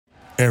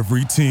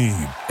Every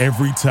team,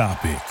 every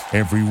topic,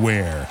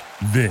 everywhere.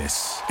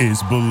 This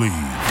is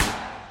Believe.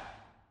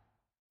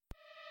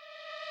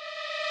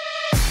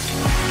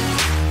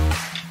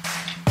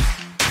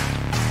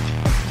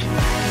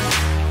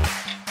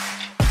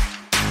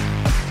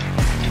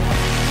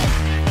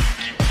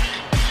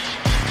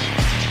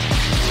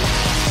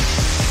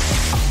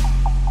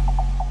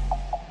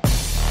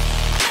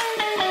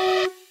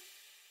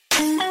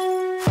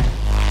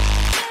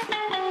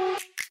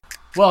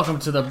 Welcome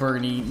to the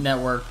Burgundy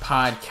Network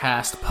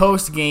podcast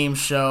post-game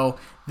show.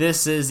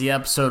 This is the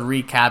episode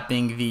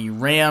recapping the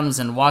Rams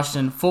and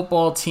Washington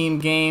football team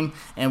game,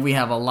 and we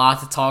have a lot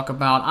to talk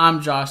about.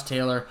 I'm Josh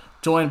Taylor,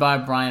 joined by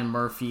Brian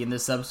Murphy, and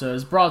this episode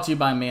is brought to you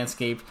by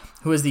Manscaped,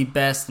 who is the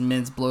best in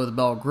men's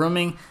below-the-belt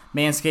grooming.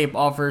 Manscaped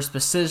offers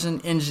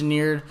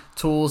precision-engineered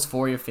tools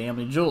for your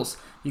family jewels.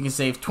 You can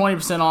save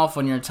 20% off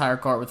on your entire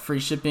cart with free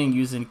shipping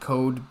using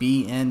code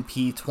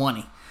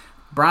BNP20.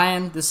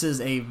 Brian, this is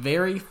a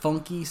very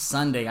funky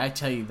Sunday, I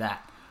tell you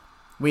that.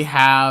 We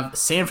have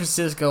San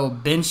Francisco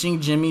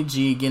benching Jimmy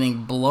G,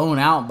 getting blown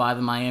out by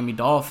the Miami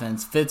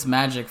Dolphins.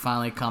 Fitzmagic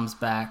finally comes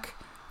back.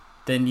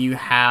 Then you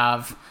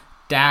have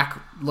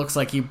Dak, looks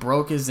like he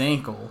broke his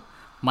ankle,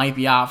 might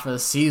be out for the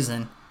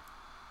season.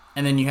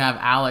 And then you have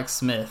Alex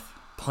Smith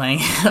playing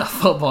a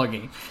football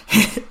game.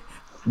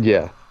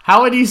 Yeah.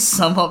 How would you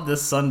sum up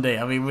this Sunday?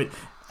 I mean,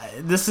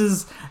 this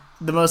is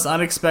the most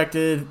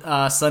unexpected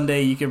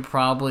Sunday you could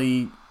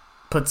probably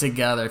put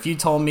together. If you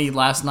told me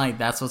last night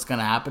that's what's going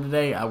to happen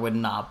today, I would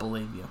not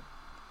believe you.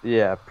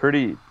 Yeah,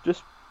 pretty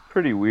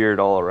weird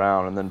all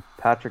around. And then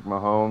Patrick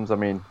Mahomes, I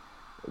mean,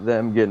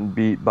 them getting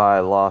beat by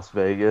Las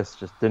Vegas,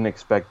 just didn't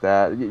expect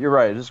that. You're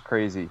right, it's just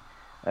crazy.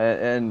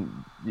 And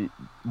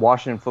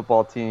Washington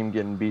football team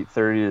getting beat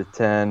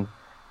 30-10,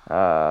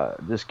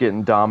 just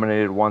getting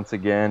dominated once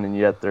again, and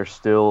yet they're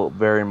still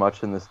very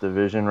much in this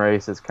division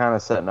race. It's kind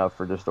of setting up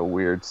for just a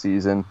weird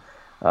season.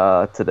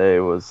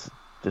 Today was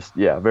just,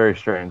 very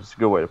strange. It's a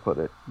good way to put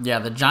it. Yeah,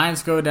 the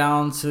Giants go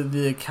down to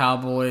the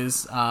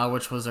Cowboys,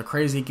 which was a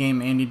crazy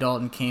game. Andy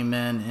Dalton came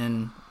in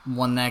and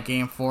won that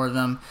game for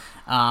them.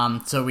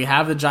 So we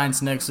have the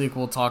Giants next week.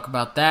 We'll talk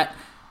about that.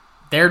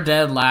 They're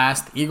dead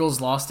last. Eagles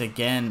lost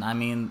again. I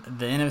mean,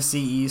 the NFC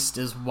East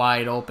is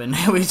wide open.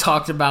 We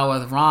talked about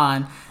with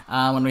Ron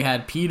when we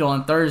had Pete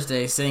on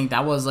Thursday, saying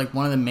that was like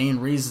one of the main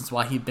reasons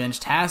why he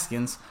benched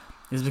Haskins,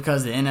 is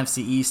because the NFC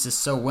East is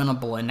so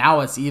winnable, and now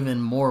it's even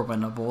more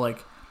winnable.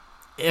 Like,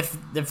 if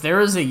there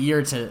is a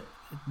year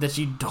that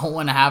you don't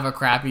want to have a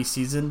crappy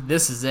season,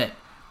 this is it.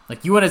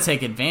 Like, you want to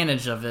take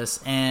advantage of this,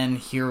 and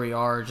here we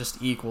are,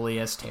 just equally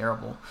as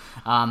terrible.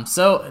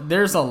 So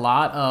there's a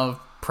lot of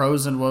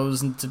pros and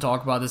woes to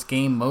talk about this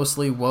game,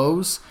 mostly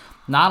woes,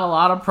 not a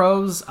lot of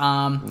pros.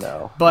 Not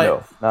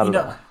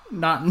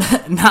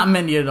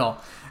many at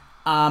all.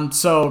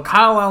 So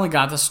Kyle Allen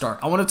got the start.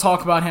 I want to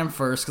talk about him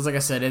first because, like I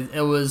said,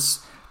 it was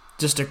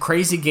just a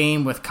crazy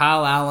game with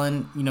Kyle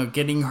Allen,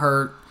 getting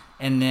hurt,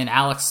 and then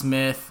Alex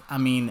Smith. I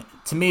mean,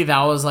 to me,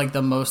 that was like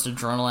the most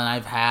adrenaline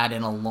I've had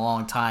in a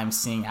long time,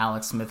 seeing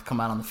Alex Smith come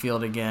out on the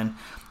field again.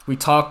 We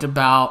talked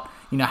about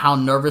how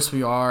nervous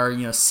we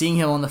are, seeing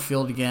him on the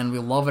field again. We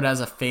love it as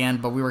a fan,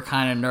 but we were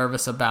kind of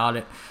nervous about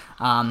it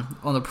on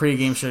the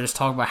pregame show. Just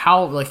talk about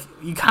how, like,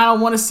 you kind of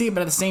want to see it,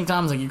 but at the same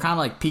time, it's like you're kind of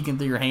like peeking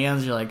through your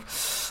hands. You're like,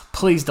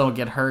 please don't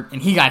get hurt.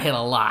 And he got hit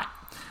a lot.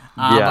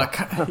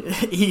 But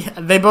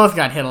they both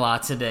got hit a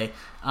lot today.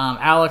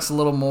 Alex a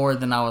little more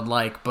than I would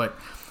like, but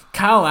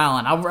Kyle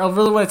Allen, I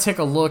really want to take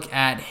a look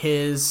at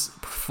his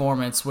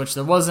performance, which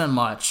there wasn't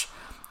much.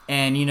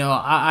 And,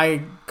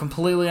 I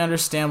completely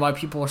understand why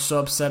people are so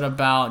upset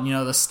about, the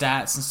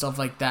stats and stuff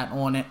like that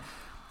on it.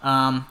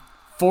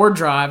 4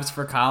 drives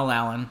for Kyle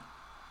Allen.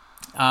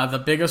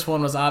 The biggest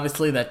one was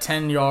obviously that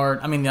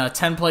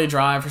 10-play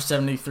drive for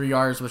 73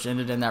 yards, which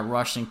ended in that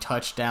rushing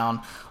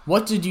touchdown.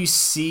 What did you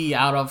see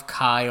out of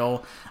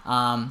Kyle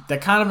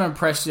that kind of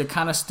impressed you, that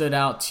kind of stood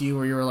out to you,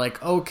 where you were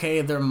like,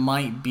 okay, there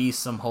might be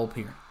some hope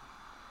here?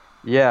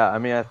 Yeah, I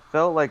mean, I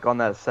felt like on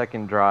that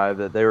second drive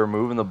that they were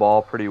moving the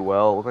ball pretty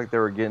well. It looked like they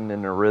were getting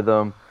in a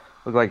rhythm.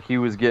 Looked like he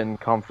was getting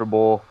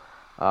comfortable.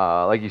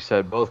 Like you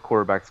said, both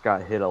quarterbacks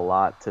got hit a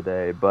lot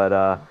today. But,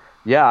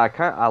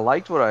 I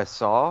liked what I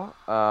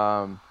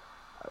saw.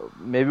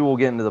 Maybe we'll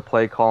get into the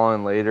play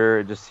calling later.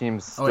 It just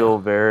seems still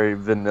very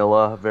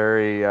vanilla,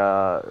 very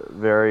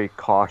very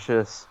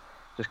cautious,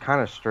 just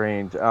kind of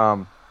strange.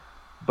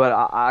 But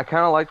I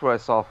kind of liked what I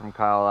saw from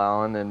Kyle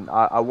Allen, and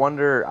I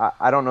wonder,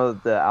 I don't know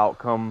that the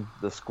outcome,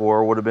 the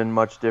score would have been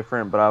much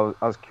different, but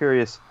I was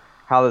curious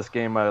how this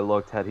game might have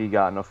looked had he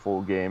gotten a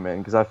full game in,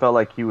 because I felt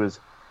like he was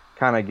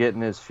kind of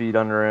getting his feet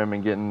under him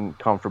and getting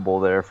comfortable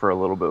there for a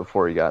little bit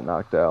before he got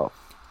knocked out.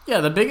 Yeah,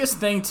 the biggest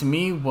thing to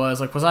me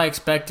was I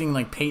expecting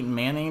Peyton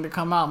Manning to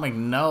come out? I'm like,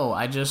 no,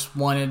 I just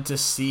wanted to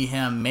see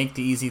him make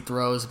the easy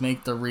throws,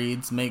 make the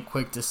reads, make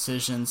quick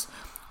decisions.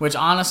 Which,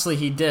 honestly,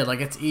 he did.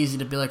 It's easy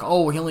to be like,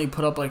 oh, he only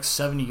put up,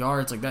 70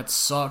 yards. That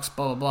sucks,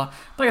 blah, blah, blah.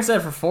 Like I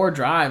said, for 4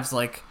 drives,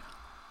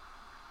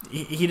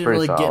 he didn't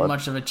really get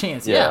much of a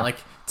chance. Yeah,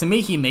 to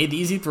me, he made the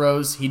easy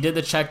throws. He did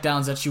the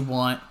checkdowns that you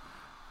want.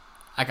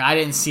 Like, I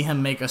didn't see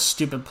him make a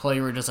stupid play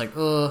where just like,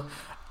 ugh.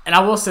 And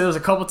I will say there was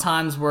a couple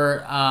times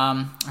where,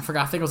 I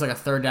think it was like a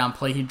third down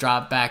play, he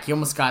dropped back. He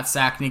almost got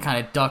sacked and he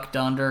kind of ducked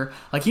under.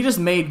 Like, he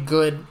had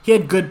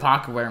good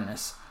pocket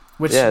awareness,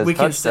 which we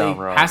can say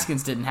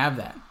Haskins didn't have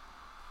that.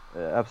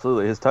 Yeah,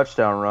 absolutely. His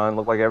touchdown run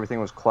looked like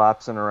everything was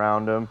collapsing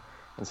around him,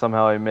 and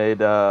somehow he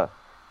made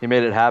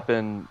it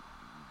happen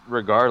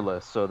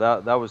regardless. So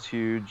that was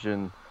huge,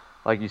 and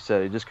like you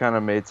said, he just kind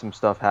of made some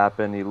stuff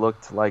happen. He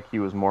looked like he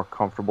was more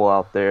comfortable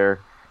out there,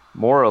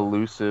 more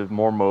elusive,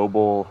 more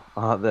mobile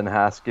than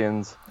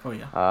Haskins. Oh,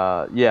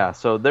 yeah. Yeah,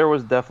 so there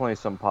was definitely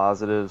some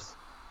positives.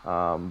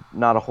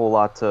 Not a whole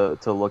lot to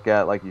look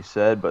at, like you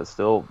said, but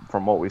still,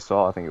 from what we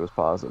saw, I think it was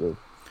positive.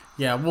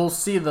 Yeah, we'll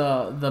see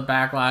the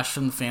backlash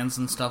from the fans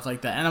and stuff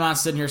like that. And I'm not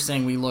sitting here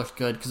saying we looked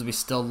good because we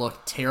still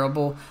looked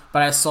terrible,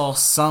 but I saw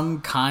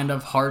some kind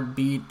of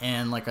heartbeat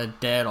and like a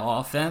dead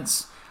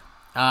offense.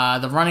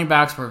 The running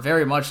backs were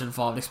very much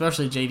involved,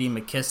 especially J.D.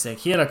 McKissick.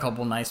 He had a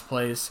couple nice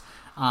plays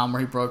where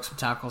he broke some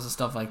tackles and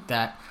stuff like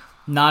that.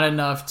 Not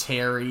enough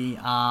Terry,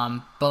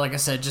 but like I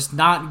said, just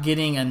not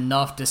getting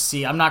enough to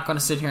see. I'm not going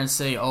to sit here and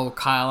say, oh,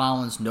 Kyle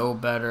Allen's no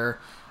better.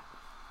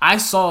 I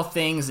saw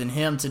things in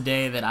him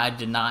today that I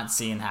did not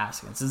see in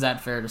Haskins. Is that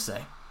fair to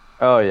say?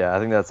 Oh, yeah, I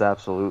think that's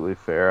absolutely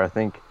fair. I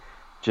think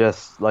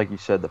just like you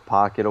said, the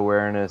pocket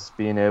awareness,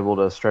 being able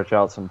to stretch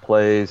out some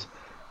plays.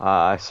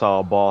 I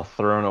saw a ball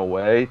thrown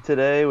away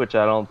today, which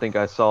I don't think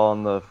I saw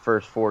in the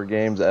first 4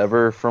 games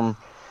ever from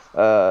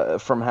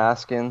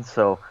Haskins.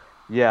 So,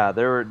 yeah,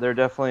 there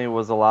definitely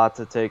was a lot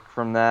to take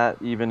from that,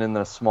 even in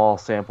the small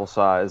sample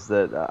size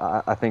that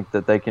I think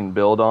that they can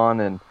build on.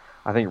 And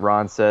I think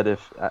Ron said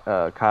if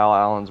Kyle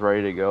Allen's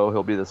ready to go,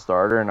 he'll be the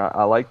starter, and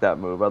I like that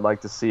move. I'd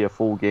like to see a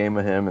full game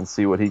of him and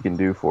see what he can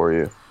do for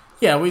you.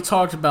 Yeah, we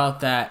talked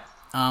about that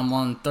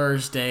on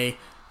Thursday.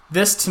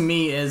 This, to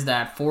me, is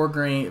that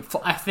 4-game.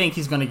 I think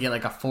he's going to get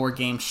like a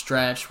 4-game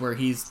stretch where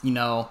he's,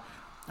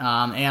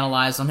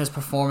 analyzed on his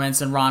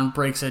performance, and Ron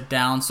breaks it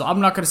down. So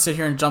I'm not going to sit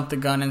here and jump the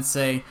gun and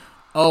say,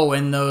 oh,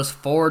 in those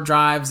 4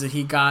 drives that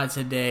he got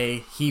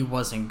today, he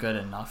wasn't good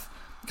enough.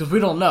 Because we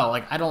don't know.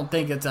 Like, I don't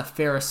think it's a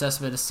fair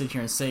assessment to sit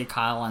here and say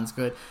Kyle Allen's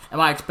good. Am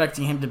I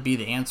expecting him to be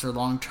the answer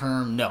long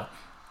term? No.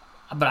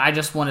 But I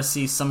just want to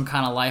see some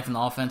kind of life in the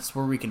offense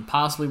where we can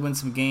possibly win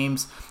some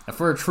games. If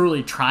we're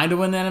truly trying to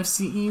win the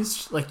NFC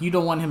East, like, you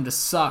don't want him to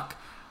suck.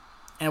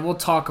 And we'll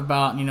talk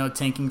about,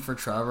 tanking for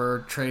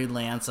Trevor, trade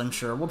Lance, I'm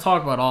sure. We'll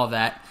talk about all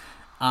that.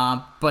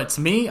 But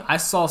to me, I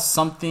saw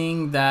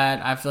something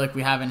that I feel like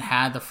we haven't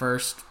had the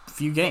first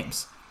few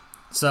games.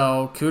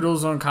 So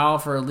kudos on Kyle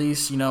for at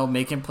least,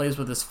 making plays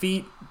with his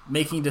feet,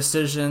 making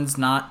decisions,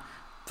 not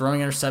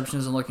throwing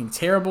interceptions and looking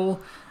terrible.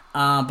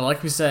 But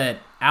like we said,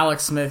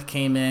 Alex Smith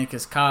came in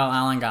because Kyle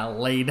Allen got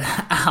laid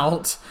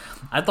out.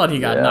 I thought he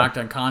got knocked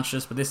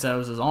unconscious, but they said it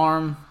was his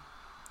arm.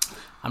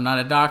 I'm not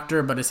a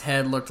doctor, but his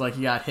head looked like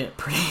he got hit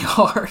pretty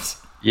hard.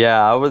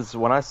 Yeah,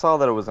 when I saw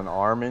that it was an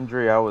arm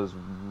injury, I was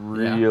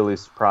really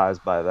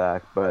surprised by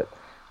that. But,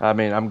 I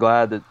mean, I'm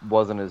glad it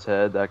wasn't his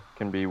head. That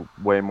can be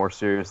way more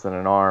serious than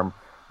an arm,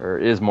 or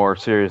is more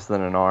serious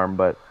than an arm.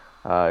 But,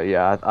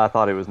 I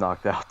thought he was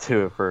knocked out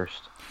too at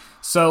first.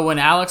 So when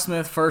Alex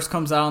Smith first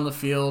comes out on the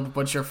field,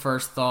 what's your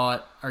first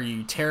thought? Are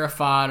you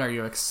terrified? Are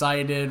you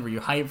excited? Were you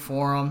hyped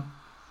for him?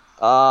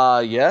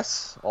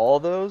 Yes, all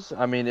of those.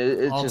 I mean,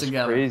 it's all just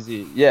together.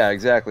 Crazy. Yeah,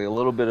 exactly. A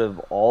little bit of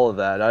all of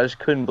that. I just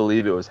couldn't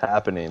believe it was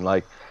happening.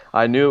 Like,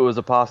 I knew it was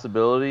a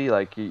possibility.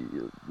 Like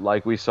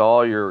we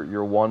saw,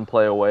 you're one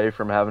play away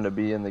from having to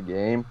be in the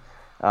game.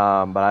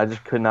 But I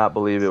just could not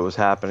believe it was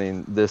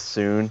happening this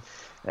soon.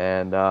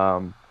 And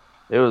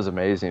it was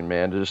amazing,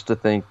 man, just to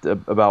think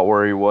about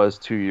where he was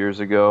 2 years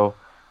ago,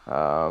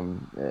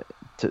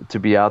 to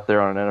be out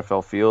there on an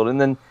NFL field. And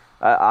then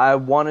I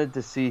wanted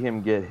to see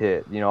him get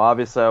hit.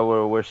 Obviously I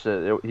would have wished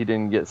that he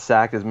didn't get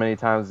sacked as many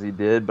times as he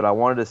did, but I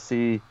wanted to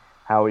see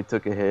how he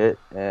took a hit,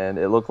 and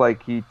it looked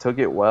like he took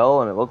it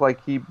well, and it looked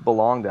like he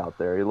belonged out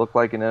there. He looked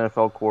like an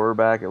NFL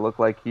quarterback. It looked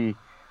like he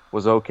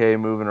was okay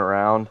moving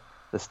around.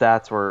 The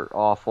stats were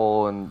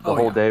awful, and the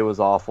whole day was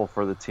awful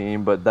for the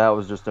team, but that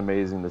was just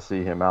amazing to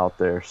see him out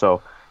there.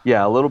 So,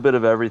 yeah, a little bit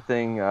of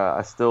everything.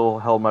 I still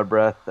held my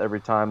breath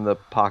every time the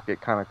pocket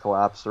kind of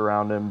collapsed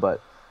around him,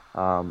 but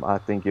I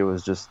think it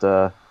was just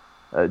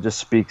it just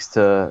speaks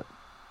to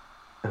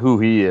who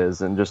he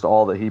is and just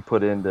all that he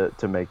put in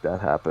to make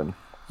that happen.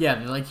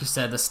 Yeah, like you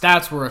said, the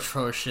stats were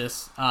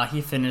atrocious.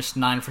 He finished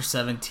 9 for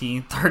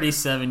 17,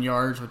 37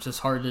 yards, which is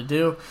hard to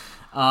do,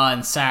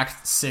 and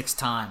sacked 6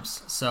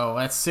 times. So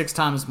that's 6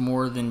 times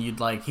more than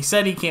you'd like. He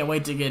said he can't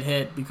wait to get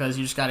hit because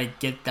you just got to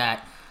get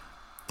that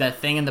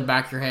thing in the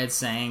back of your head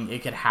saying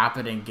it could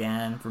happen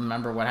again.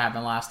 Remember what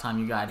happened last time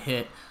you got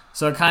hit.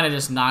 So it kind of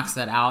just knocks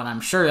that out, and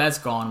I'm sure that's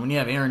gone when you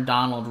have Aaron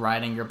Donald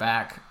riding your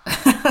back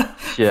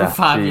for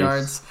 5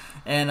 yards.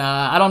 And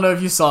I don't know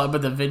if you saw it,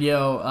 but the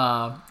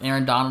video,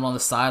 Aaron Donald on the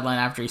sideline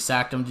after he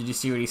sacked him, did you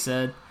see what he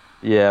said?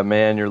 Yeah,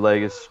 man,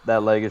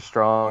 that leg is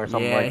strong or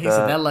something like that. Yeah, he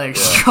said that leg's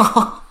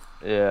strong.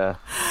 Yeah.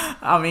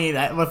 I mean,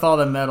 with all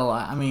the metal,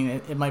 I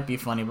mean, it might be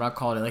funny, but I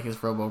called it like his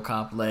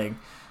RoboCop leg.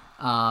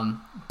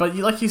 But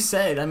like you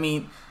said, I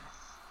mean,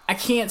 I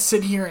can't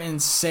sit here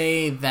and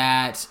say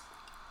that,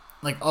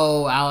 like,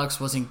 oh, Alex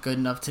wasn't good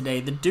enough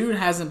today. The dude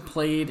hasn't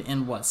played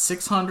in,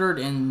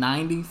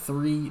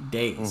 693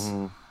 days.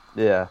 Mm-hmm.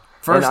 Yeah.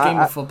 First game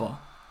of football.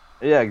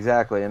 Yeah,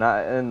 exactly.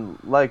 And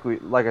like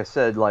I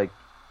said, like,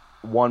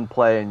 one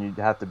play and you'd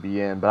have to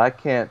be in, but I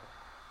can't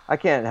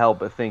help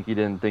but think he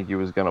didn't think he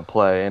was going to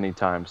play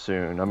anytime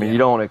soon. I mean, you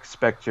don't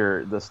expect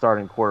the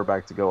starting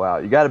quarterback to go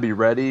out. You got to be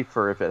ready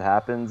for if it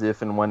happens,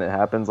 if and when it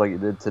happens, like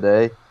it did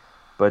today.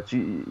 But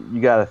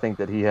you got to think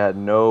that he had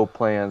no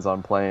plans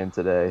on playing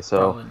today.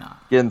 So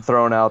getting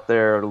thrown out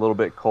there a little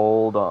bit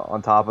cold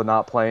on top of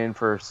not playing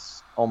for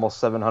almost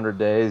 700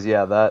 days,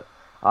 that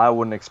I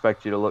wouldn't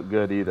expect you to look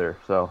good either.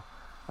 So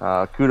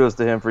kudos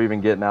to him for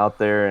even getting out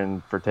there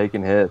and for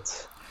taking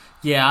hits.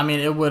 Yeah, I mean,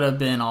 it would have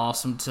been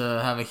awesome to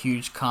have a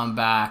huge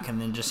comeback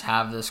and then just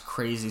have this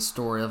crazy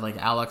story of, like,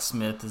 Alex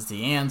Smith is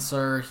the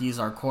answer. He's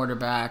our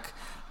quarterback.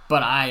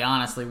 But I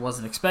honestly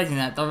wasn't expecting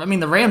that. I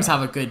mean, the Rams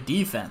have a good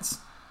defense.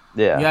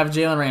 Yeah. You have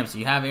Jalen Ramsey.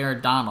 You have Aaron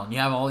Donald. You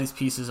have all these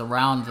pieces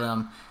around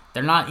them.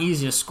 They're not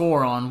easy to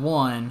score on,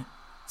 one.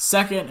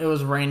 Second, it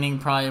was raining.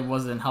 Probably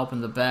wasn't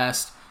helping the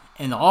best.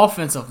 And the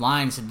offensive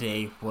line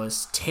today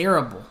was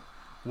terrible.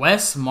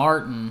 Wes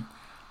Martin,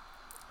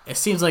 it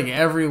seems like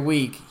every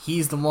week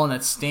he's the one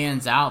that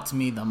stands out to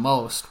me the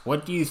most.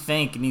 What do you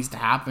think needs to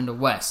happen to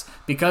Wes?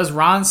 Because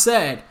Ron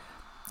said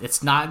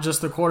it's not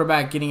just the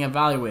quarterback getting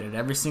evaluated,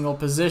 every single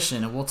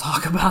position, and we'll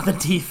talk about the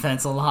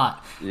defense a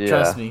lot. Yeah.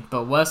 Trust me.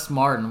 But Wes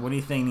Martin, what do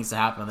you think needs to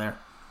happen there?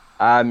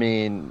 I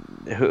mean,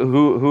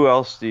 who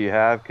else do you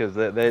have? Because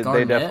they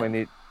definitely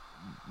need.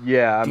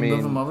 Yeah, do you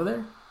move him over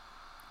there?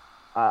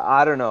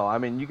 I don't know. I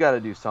mean, you got to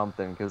do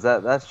something because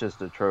that's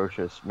just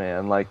atrocious,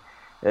 man. Like.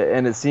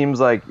 And it seems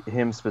like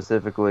him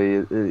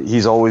specifically,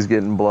 he's always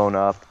getting blown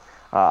up.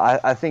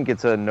 I think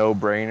it's a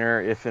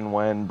no-brainer if and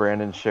when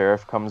Brandon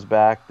Sheriff comes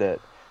back that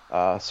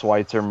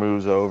Schweitzer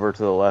moves over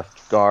to the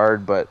left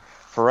guard. But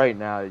for right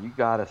now, you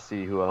got to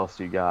see who else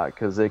you got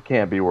because it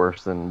can't be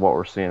worse than what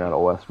we're seeing out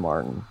of Wes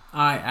Martin.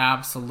 I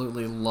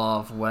absolutely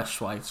love Wes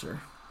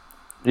Schweitzer.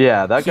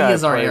 Yeah, that guy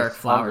is our Eric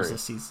Flowers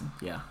this season.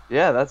 Yeah.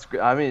 Yeah, that's.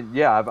 I mean,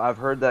 yeah, I've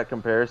heard that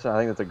comparison. I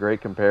think that's a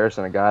great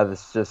comparison. A guy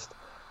that's just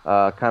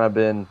kind of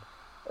been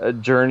a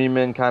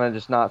journeyman, kind of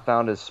just not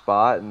found his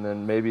spot, and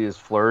then maybe is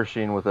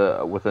flourishing with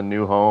a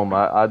new home.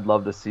 I'd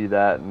love to see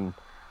that, and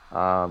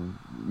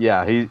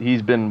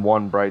he's been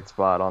one bright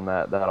spot on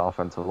that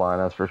offensive line,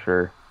 that's for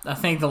sure. I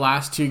think the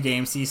last two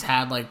games he's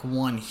had like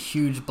one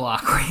huge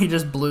block where he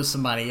just blew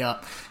somebody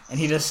up, and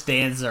he just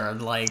stands there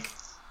and like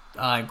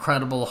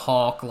Incredible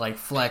Hulk, like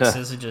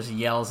flexes and just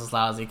yells as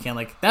loud as he can.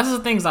 Like that's the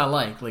things I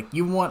like. Like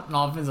you want an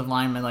offensive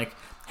lineman like.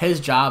 His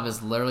job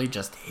is literally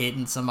just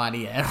hitting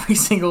somebody every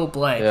single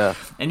play. Yeah.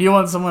 And you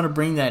want someone to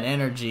bring that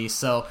energy.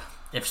 So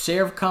if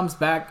Sheriff comes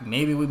back,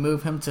 maybe we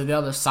move him to the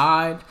other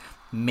side.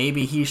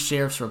 Maybe he's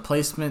Sheriff's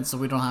replacement so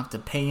we don't have to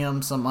pay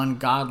him some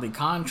ungodly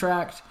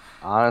contract.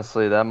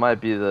 Honestly, that might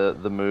be the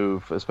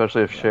move,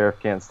 especially if Sheriff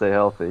can't stay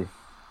healthy.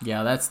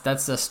 Yeah,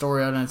 that's a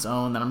story on its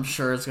own that I'm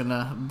sure is going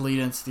to bleed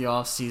into the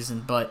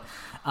offseason. But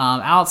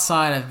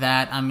outside of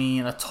that, I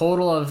mean, a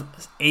total of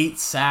 8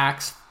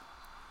 sacks.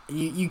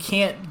 You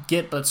can't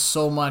get but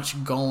so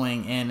much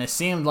going, and it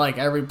seemed like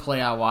every play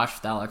I watched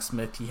with Alex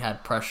Smith, he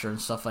had pressure and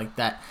stuff like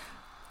that.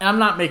 And I'm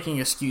not making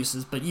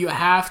excuses, but you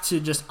have to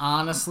just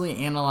honestly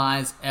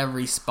analyze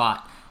every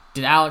spot.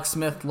 Did Alex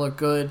Smith look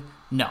good?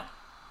 No.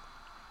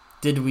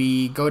 Did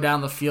we go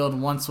down the field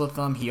once with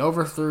him? He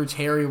overthrew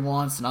Terry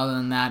once, and other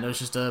than that, it was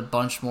just a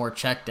bunch more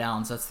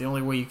checkdowns. That's the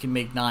only way you can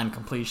make 9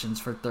 completions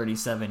for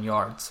 37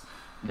 yards.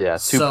 Yeah,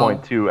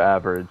 2.2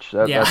 average.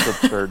 That's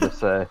absurd to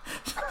say.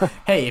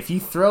 Hey, if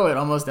you throw it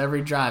almost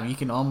every drive, you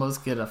can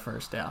almost get a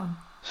first down.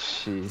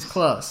 Jeez. It's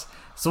close.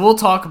 So we'll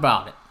talk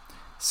about it.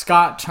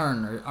 Scott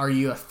Turner, are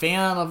you a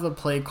fan of the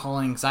play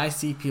calling? Because I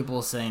see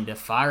people saying to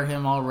fire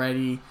him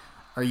already.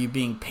 Are you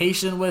being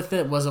patient with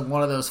it? Was it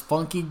one of those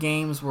funky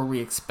games where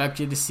we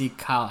expected to see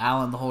Kyle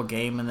Allen the whole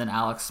game and then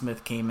Alex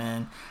Smith came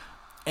in?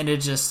 And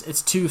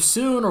it's too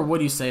soon, or what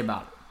do you say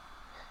about it?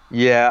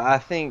 Yeah, I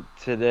think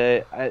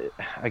today,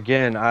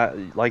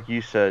 like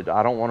you said,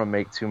 I don't want to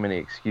make too many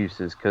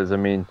excuses because, I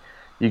mean,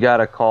 you got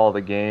to call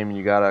the game.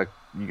 You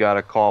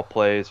gotta call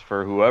plays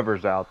for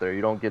whoever's out there.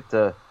 You don't get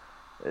to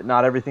 –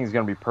 not everything's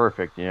going to be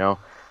perfect, you know.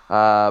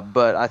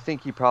 But I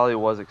think he probably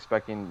was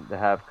expecting to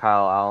have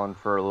Kyle Allen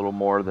for a little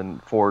more than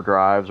 4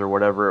 drives or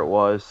whatever it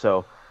was.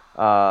 So,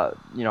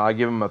 I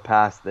give him a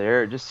pass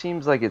there. It just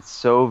seems like it's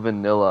so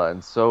vanilla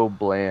and so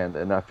bland,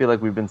 and I feel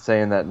like we've been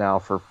saying that now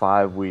for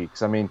 5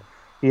 weeks. I mean –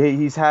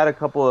 He's had a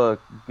couple of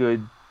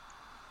good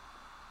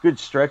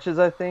stretches,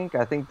 I think.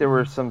 I think there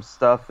was some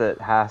stuff that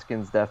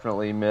Haskins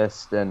definitely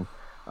missed and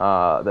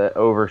that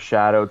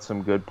overshadowed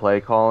some good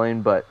play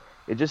calling, but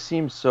it just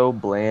seems so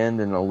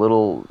bland and a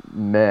little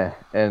meh.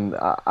 And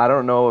I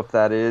don't know if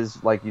that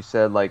is, like you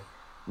said, like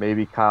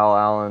maybe Kyle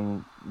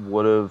Allen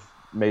would have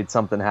made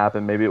something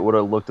happen. Maybe it would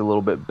have looked a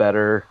little bit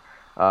better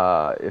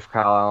if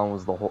Kyle Allen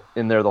was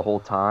in there the whole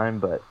time.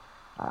 But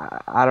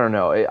I don't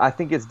know. I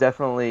think it's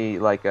definitely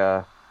like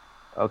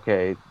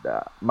okay,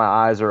 my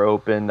eyes are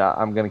open.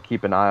 I'm going to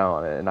keep an eye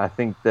on it. And I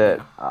think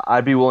that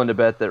I'd be willing to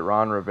bet that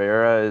Ron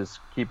Rivera is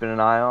keeping an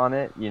eye on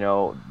it.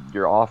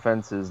 Your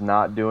offense is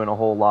not doing a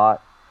whole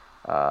lot.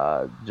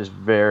 Just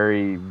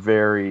very,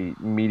 very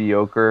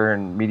mediocre,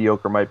 and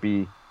mediocre might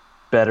be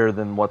better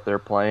than what they're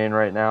playing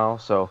right now.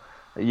 So,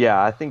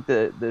 yeah, I think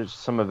that there's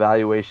some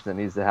evaluation that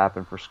needs to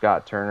happen for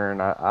Scott Turner,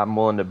 and I'm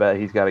willing to bet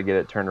he's got to get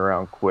it turned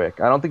around quick.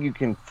 I don't think you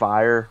can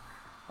fire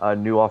a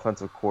new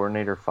offensive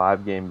coordinator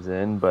 5 games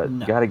in, but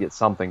you got to get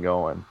something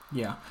going.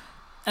 Yeah.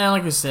 And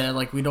like I said,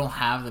 like, we don't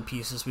have the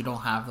pieces, we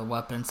don't have the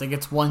weapons. Like,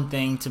 it's one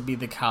thing to be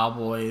the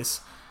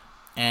Cowboys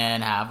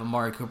and have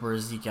Amari Cooper,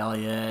 Zeke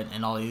Elliott,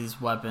 and all these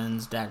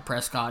weapons, Dak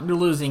Prescott. You're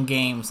losing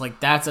games. Like,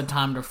 that's a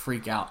time to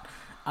freak out.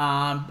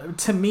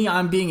 To me,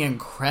 I'm being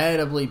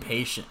incredibly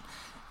patient.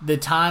 The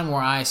time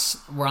where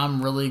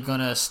I'm really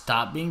gonna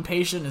stop being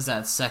patient is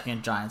that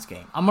second Giants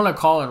game. I'm gonna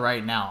call it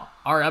right now.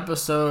 Our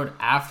episode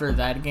after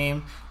that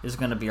game is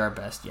gonna be our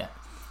best yet,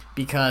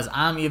 because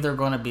I'm either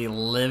gonna be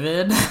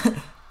livid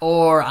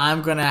or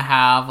I'm gonna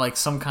have like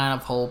some kind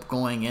of hope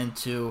going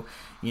into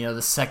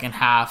the second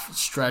half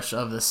stretch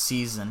of the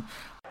season.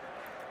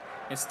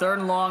 It's 3rd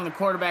and long. The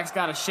quarterback's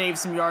got to shave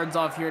some yards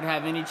off here to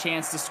have any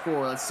chance to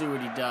score. Let's see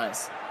what he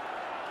does.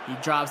 He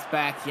drops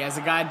back. He has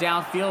a guy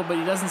downfield, but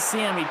he doesn't see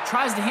him. He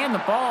tries to hand the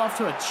ball off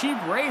to a cheap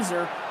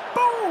razor.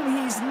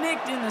 Boom! He's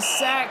nicked in the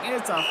sack.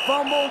 It's a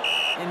fumble,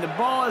 and the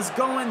ball is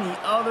going the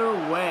other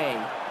way.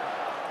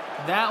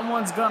 That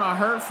one's going to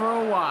hurt for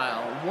a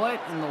while.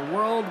 What in the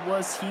world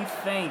was he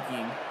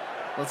thinking?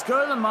 Let's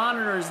go to the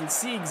monitors and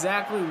see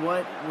exactly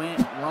what went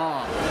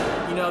wrong.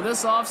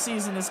 This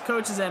offseason, his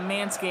coaches at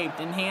Manscaped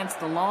enhanced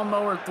the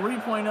Lawnmower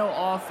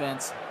 3.0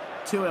 offense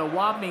to a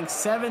whopping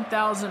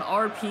 7,000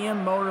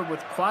 RPM motor with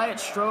quiet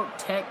stroke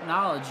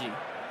technology.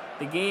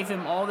 They gave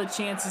him all the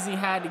chances he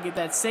had to get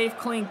that safe,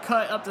 clean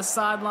cut up the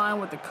sideline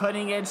with the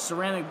cutting-edge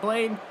ceramic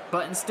blade,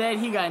 but instead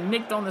he got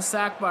nicked on the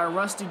sack by a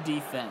rusty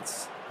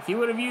defense. If he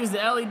would have used the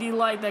LED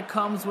light that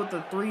comes with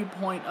the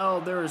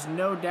 3.0, there is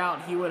no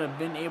doubt he would have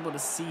been able to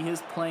see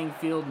his playing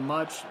field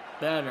much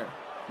better.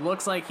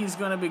 Looks like he's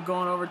going to be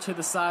going over to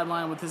the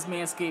sideline with his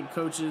Manscaped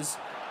coaches,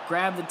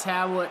 grab the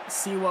tablet,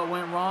 see what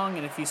went wrong,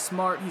 and if he's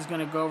smart, he's going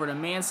to go over to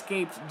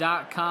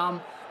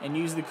manscaped.com and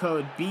use the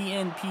code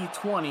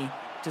BNP20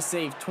 to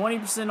save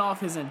 20%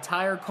 off his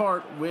entire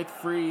cart with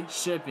free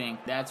shipping.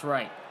 That's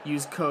right.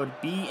 Use code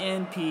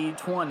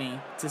BNP20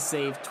 to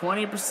save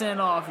 20%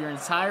 off your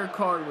entire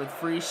cart with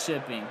free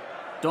shipping.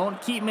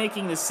 Don't keep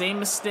making the same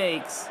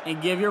mistakes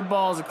and give your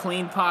balls a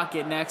clean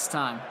pocket next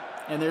time.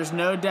 And there's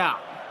no doubt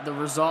the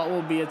result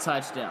will be a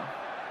touchdown.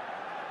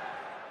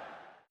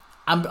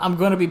 I'm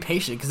going to be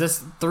patient because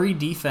that's 3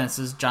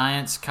 defenses,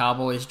 Giants,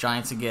 Cowboys,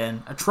 Giants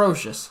again,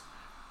 atrocious.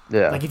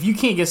 Yeah. Like, if you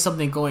can't get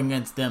something going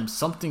against them,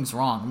 something's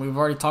wrong. We've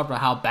already talked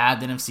about how bad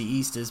the NFC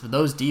East is, but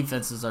those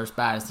defenses are as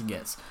bad as it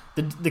gets.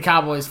 The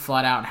Cowboys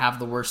flat out have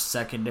the worst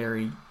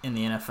secondary in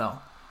the NFL.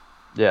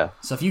 Yeah.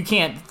 So if you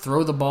can't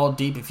throw the ball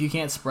deep, if you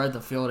can't spread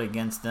the field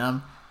against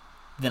them,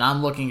 then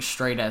I'm looking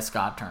straight at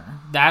Scott Turner.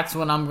 That's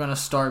when I'm going to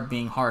start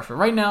being harsh. But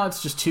right now,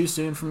 it's just too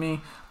soon for me.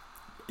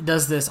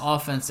 Does this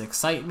offense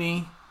excite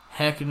me?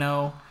 Heck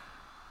no.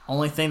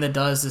 Only thing that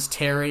does is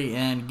Terry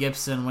and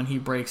Gibson when he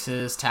breaks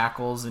his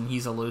tackles and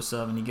he's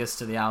elusive and he gets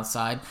to the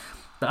outside.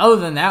 But other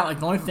than that, like,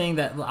 the only thing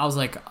that I was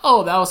like,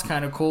 oh, that was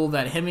kind of cool,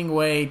 that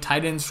Hemingway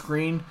tight end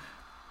screen,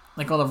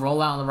 like on the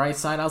rollout on the right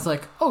side, I was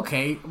like,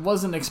 okay,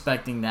 wasn't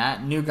expecting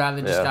that. New guy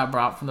that just got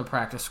brought from the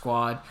practice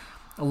squad.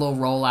 A little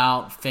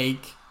rollout,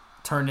 fake,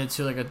 turned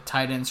into like a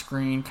tight end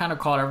screen, kind of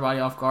caught everybody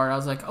off guard. I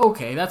was like,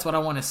 okay, that's what I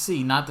want to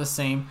see, not the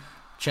same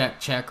check,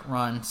 check,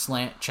 run,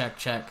 slant, check,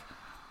 check.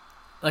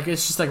 Like,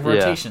 it's just like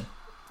rotation.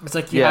 Yeah. It's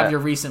like you have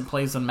your recent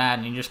plays on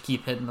Madden and you just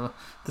keep hitting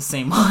the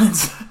same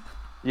ones.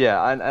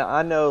 Yeah,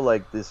 I know,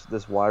 like,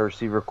 this wide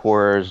receiver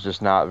core is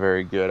just not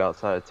very good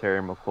outside of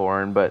Terry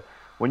McLaurin, but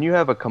when you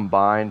have a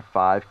combined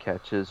 5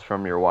 catches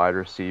from your wide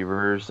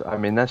receivers, I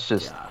mean, that's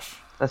just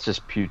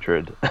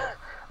putrid.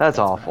 That's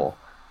awful.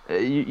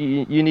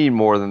 You need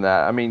more than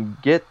that. I mean,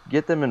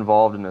 get them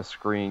involved in a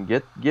screen.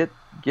 Get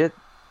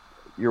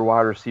your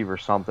wide receiver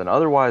something.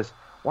 Otherwise,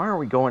 why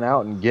aren't we going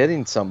out and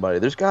getting somebody?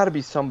 There's got to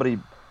be somebody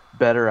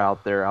better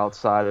out there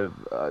outside of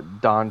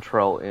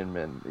Dontrell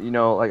Inman.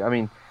 I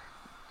mean,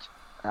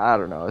 I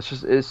don't know. It's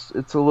just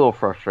it's a little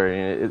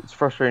frustrating. It's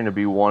frustrating to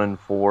be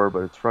 1-4, but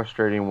it's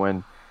frustrating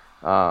when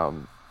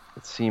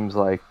it seems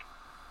like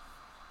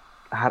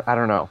I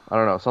don't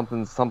know.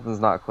 Something's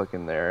not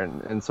clicking there,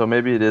 and so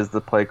maybe it is the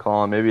play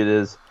call, and maybe it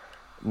is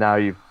now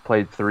you've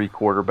played 3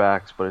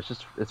 quarterbacks, but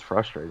it's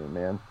frustrating,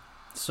 man.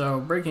 So,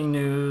 breaking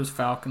news,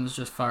 Falcons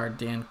just fired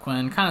Dan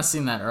Quinn. Kind of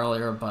seen that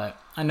earlier, but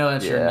I know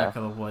that's your neck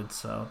of the woods,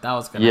 so that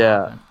was going to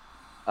happen.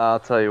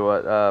 I'll tell you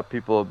what,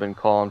 people have been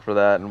calling for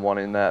that and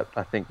wanting that,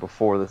 I think,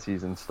 before the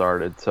season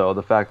started. So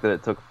the fact that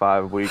it took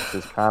 5 weeks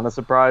is kind of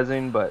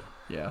surprising, but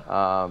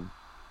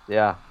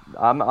Yeah,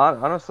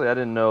 honestly, I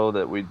didn't know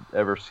that we'd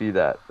ever see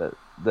that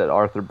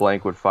Arthur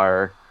Blank would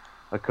fire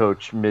a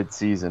coach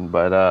mid-season,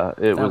 but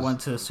it That was went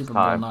to the Super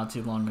Bowl time. not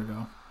too long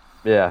ago.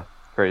 Yeah,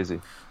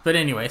 crazy. But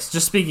anyways,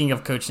 just speaking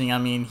of coaching, I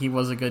mean, he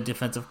was a good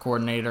defensive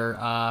coordinator.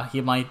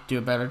 He might do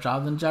a better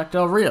job than Jack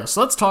Del Rio.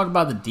 So let's talk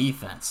about the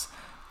defense.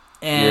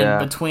 And Yeah,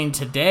 between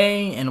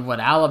today and what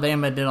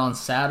Alabama did on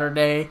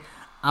Saturday,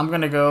 I'm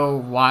going to go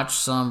watch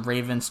some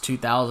Ravens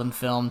 2000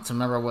 film to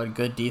remember what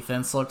good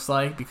defense looks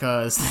like,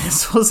 because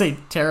this was a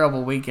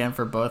terrible weekend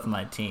for both of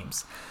my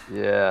teams.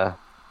 yeah,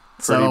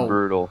 pretty So,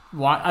 brutal.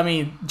 I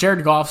mean,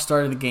 Jared Goff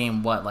started the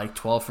game, like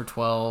 12 for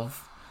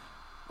 12,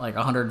 like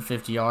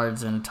 150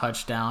 yards and a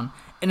touchdown.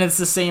 And it's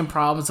the same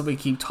problems that we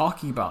keep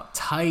talking about,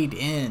 tight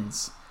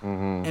ends.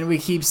 And we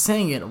keep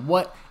saying it.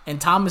 And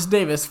Thomas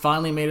Davis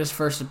finally made his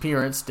first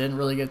appearance. Didn't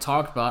really get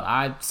talked about.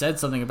 I said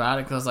something about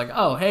it because, like,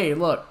 oh, hey,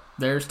 look,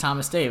 there's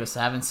Thomas Davis.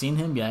 I haven't seen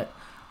him yet.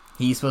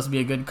 He's supposed to be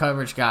a good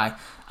coverage guy.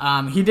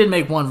 He did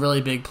make one really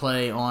big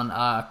play on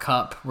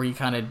Cup where he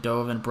kind of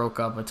dove and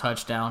broke up a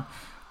touchdown.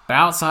 But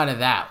outside of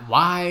that,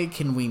 why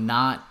can we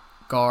not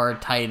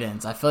guard tight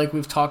ends? I feel like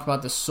we've talked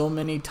about this so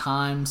many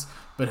times,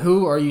 but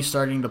who are you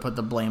starting to put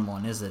the blame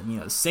on? Is it,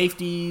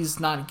 safeties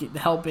not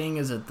helping?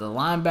 Is it the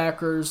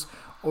linebackers?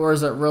 Or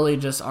is it really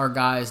just our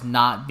guys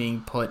not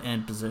being put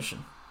in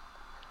position?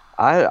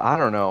 I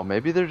don't know.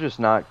 Maybe they're just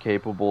not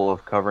capable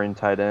of covering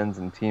tight ends,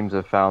 and teams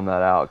have found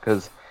that out.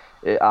 Because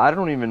I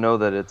don't even know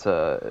that it's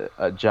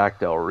a Jack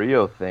Del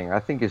Rio thing. I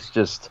think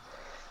it's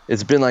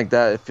been like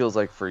that. It feels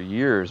like for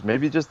years.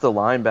 Maybe just the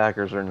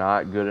linebackers are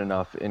not good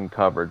enough in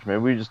coverage.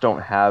 Maybe we just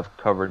don't have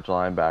coverage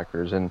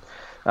linebackers. And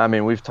I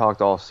mean, we've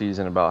talked all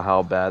season about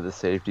how bad the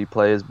safety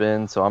play has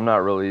been. So I'm not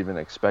really even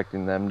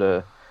expecting them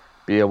to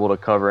be able to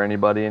cover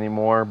anybody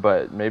anymore.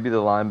 But maybe the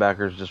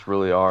linebackers just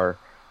really are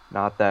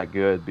not that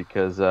good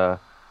because,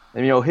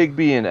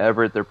 Higbee and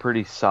Everett, they're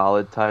pretty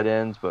solid tight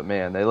ends, but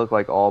man, they look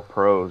like all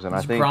pros. And I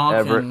It's think Gronk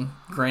Everett, and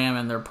Graham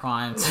in their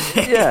primes.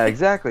 yeah,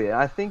 exactly.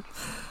 I think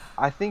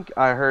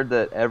I heard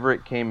that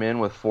Everett came in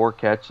with 4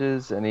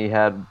 catches and he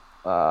had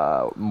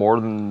more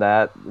than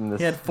that in this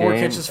He had 4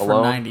 game catches for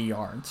alone. 90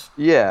 yards.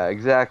 Yeah,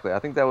 exactly. I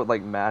think that would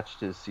like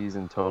matched his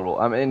season total.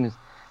 I mean,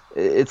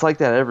 it's like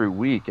that every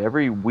week.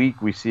 Every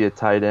week we see a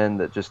tight end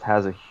that just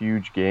has a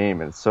huge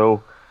game, and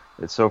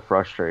it's so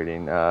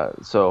frustrating.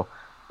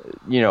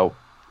 You know,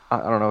 I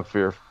don't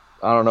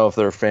know if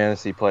there are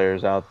fantasy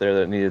players out there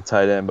that need a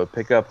tight end, but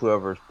pick up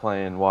whoever's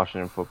playing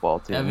Washington football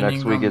team Evan next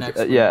Ingram week. next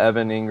It's week.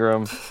 Evan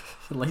Ingram.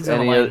 He's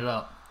gonna Any light of, it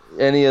up.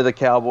 any of the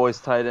Cowboys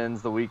tight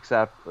ends the week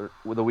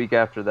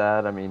after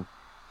that. I mean,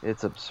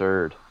 it's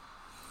absurd.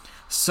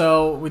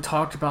 So we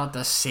talked about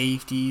the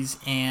safeties,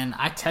 and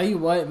I tell you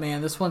what,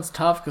 man, this one's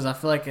tough because I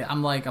feel like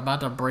I'm like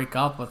about to break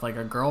up with like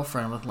a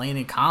girlfriend with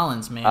Laney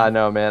Collins, man. I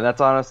know, man.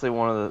 That's honestly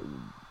one of the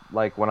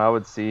like when I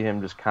would see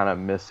him just kind of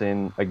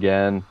missing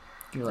again,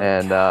 You're like,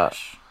 and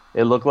gosh.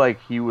 it looked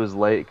like he was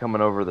late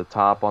coming over the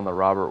top on the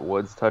Robert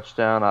Woods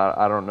touchdown.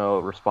 I don't know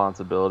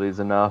responsibilities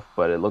enough,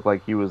 but it looked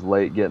like he was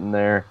late getting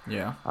there.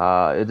 Yeah.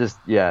 It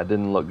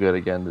didn't look good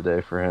again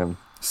today for him.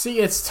 See,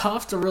 it's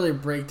tough to really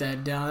break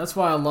that down. That's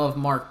why I love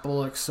Mark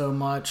Bullock so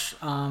much.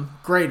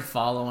 Great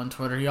follow on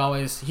Twitter.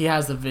 He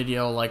has the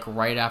video like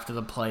right after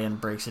the play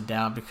and breaks it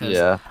down because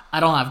Yeah.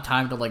 I don't have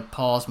time to like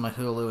pause my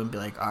Hulu and be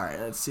like, all right,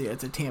 let's see,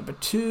 it's a Tampa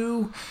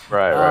 2.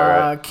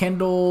 Right.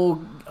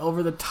 Kendall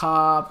over the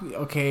top.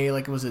 Okay,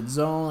 like was it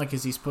zone? Like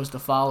is he supposed to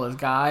follow his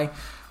guy?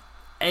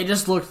 It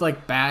just looked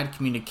like bad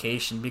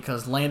communication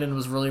because Landon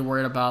was really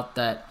worried about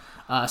that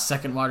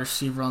second wide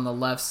receiver on the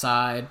left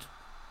side.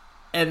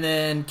 And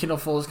then Kendall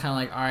Fuller is kind of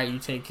like, all right, you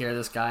take care of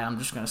this guy. I'm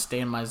just going to stay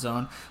in my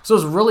zone. So it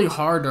was really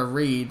hard to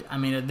read. I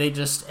mean,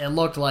 it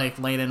looked like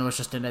Landon was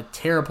just in a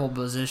terrible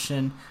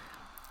position.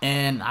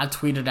 And I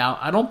tweeted out,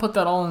 I don't put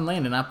that all in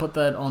Landon. I put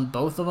that on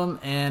both of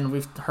them. And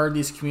we've heard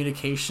these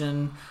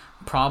communication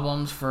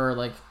problems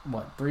for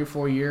 3 or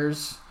 4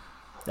 years.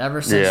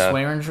 Ever since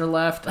Swearinger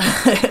left,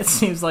 it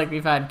seems like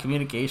we've had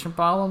communication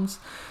problems.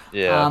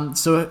 Yeah.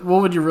 So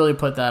what would you really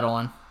put that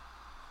on?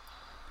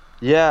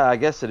 Yeah, I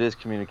guess it is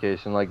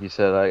communication, like you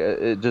said.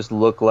 It just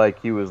looked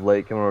like he was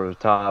late coming over the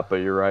top, but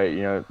you're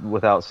right.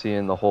 Without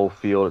seeing the whole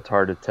field, it's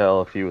hard to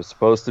tell if he was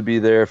supposed to be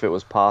there, if it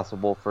was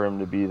possible for him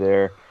to be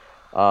there.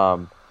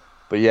 But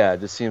yeah,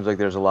 it just seems like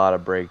there's a lot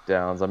of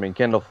breakdowns. I mean,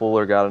 Kendall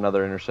Fuller got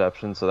another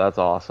interception, so that's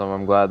awesome.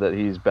 I'm glad that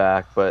he's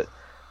back, but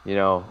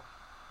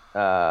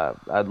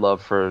I'd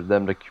love for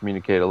them to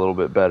communicate a little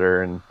bit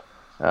better and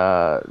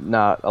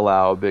not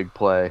allow a big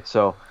play.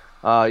 So.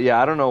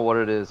 I don't know what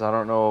it is. I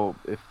don't know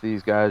if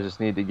these guys just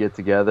need to get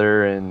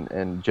together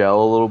and gel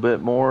a little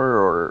bit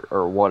more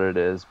or what it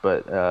is,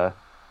 but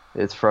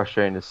it's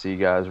frustrating to see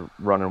guys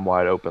running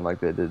wide open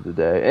like they did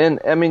today. And,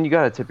 I mean, you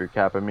got to tip your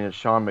cap. I mean, it's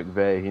Sean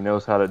McVay. He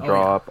knows how to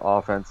draw up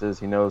offenses.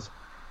 He knows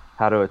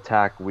how to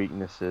attack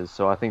weaknesses.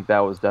 So I think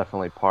that was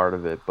definitely part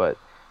of it, but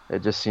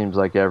it just seems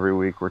like every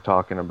week we're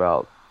talking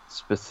about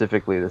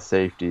specifically the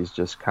safeties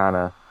just kind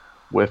of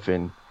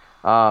whiffing.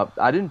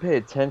 I didn't pay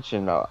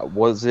attention.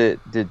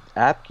 Did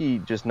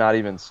Apke just not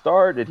even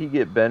start? Did he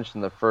get benched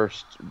in the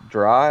first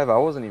drive? I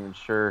wasn't even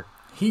sure.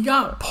 He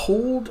got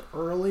pulled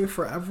early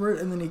for Everett,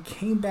 and then he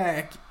came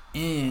back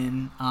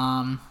in.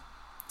 I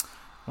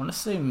want to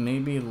say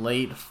maybe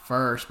late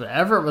first, but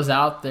Everett was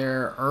out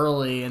there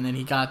early, and then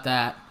he got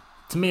that.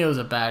 To me, it was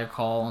a bad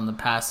call on the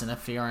pass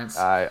interference.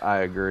 I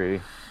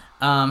agree.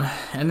 And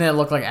then it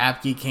looked like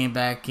Apke came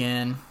back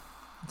in,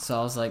 so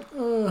I was like,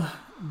 ugh.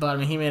 But I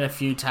mean, he made a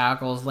few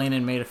tackles.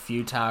 Landon made a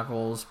few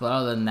tackles, but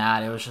other than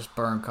that, it was just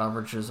burn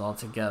coverages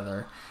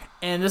altogether.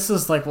 And this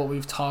is like what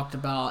we've talked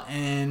about.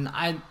 And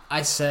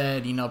I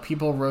said,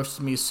 people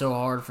roasted me so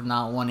hard for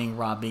not wanting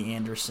Robbie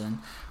Anderson.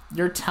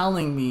 You're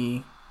telling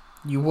me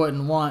you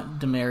wouldn't want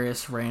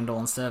Demarius Randall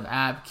instead of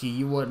Apke.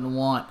 You wouldn't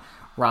want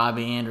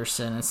Robbie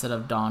Anderson instead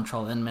of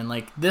Dontrell Inman.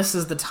 Like, this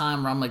is the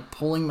time where I'm like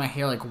pulling my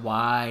hair. Like,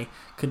 why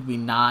could we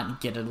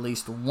not get at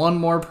least one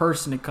more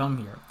person to come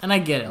here? And I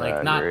get it.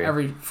 Like, not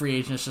every free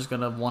agent is just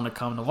going to want to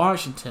come to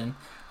Washington.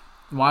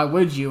 Why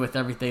would you, with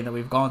everything that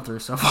we've gone through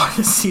so far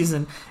this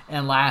season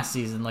and last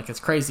season? Like, it's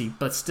crazy.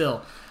 But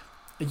still,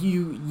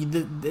 you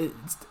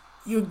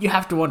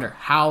have to wonder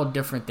how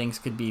different things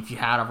could be if you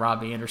had a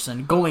Robbie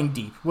Anderson going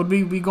deep. Would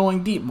we be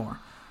going deep more?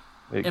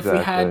 Exactly. If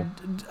we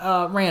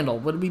had Randall,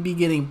 would we be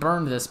getting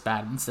burned this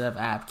bad instead of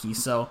Apke?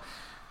 So,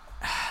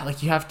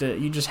 like,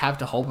 you just have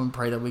to hope and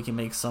pray that we can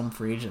make some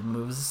free agent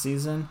moves this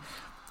season.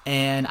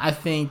 And I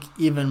think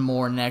even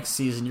more next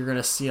season, you're going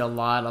to see a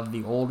lot of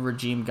the old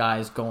regime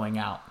guys going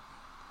out.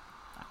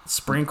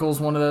 Sprinkle's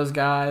one of those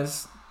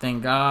guys.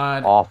 Thank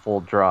God.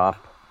 Awful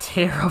drop.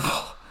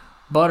 Terrible.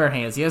 Butter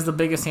hands. He has the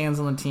biggest hands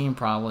on the team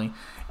probably.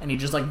 And he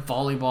just like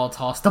volleyball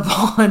tossed the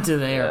ball into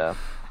there. Yeah.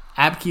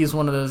 Apke is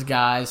one of those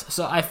guys.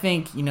 So I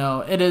think,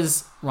 it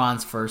is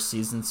Ron's first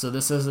season, so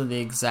this isn't the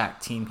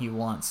exact team he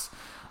wants.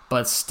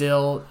 But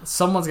still,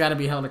 someone's got to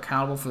be held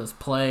accountable for this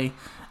play.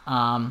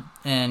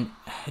 And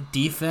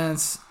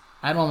defense,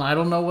 I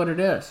don't know what it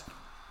is.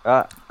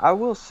 I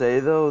will say,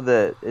 though,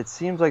 that it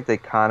seems like they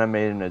kind of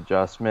made an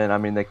adjustment. I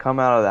mean, they come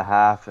out of the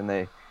half and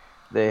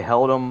they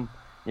held them,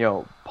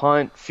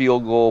 punt,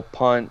 field goal,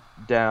 punt,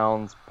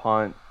 downs,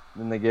 punt,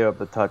 then they gave up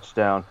the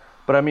touchdown.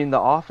 But, I mean, the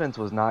offense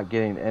was not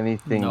getting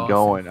anything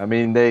going. I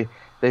mean, they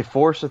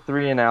force a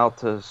 3-and-out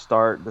to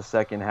start the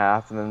second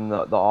half, and then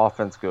the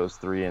offense goes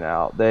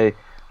 3-and-out. They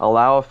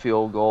allow a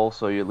field goal,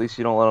 so at least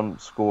you don't let them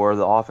score.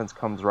 The offense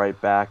comes right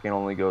back and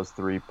only goes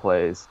 3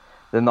 plays.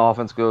 Then the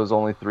offense goes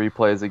only 3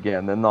 plays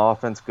again. Then the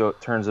offense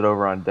turns it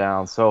over on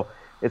down. So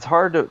it's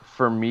hard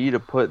for me to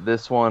put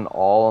this one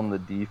all on the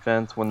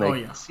defense when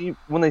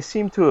they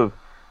seem to have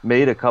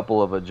made a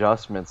couple of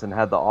adjustments and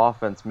had the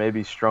offense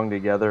maybe strung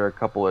together a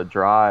couple of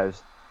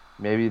drives.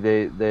 Maybe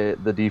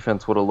the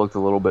defense would have looked a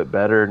little bit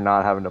better,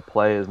 not having to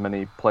play as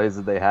many plays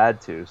as they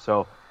had to.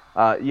 So,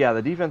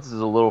 the defense is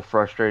a little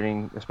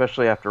frustrating,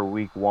 especially after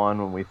week 1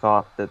 when we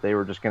thought that they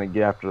were just going to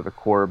get after the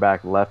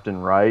quarterback left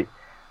and right.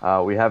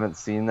 We haven't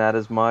seen that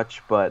as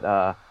much,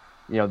 but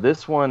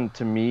this one,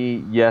 to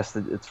me, yes,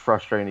 it's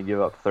frustrating to give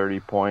up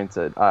 30 points.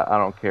 I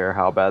don't care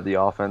how bad the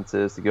offense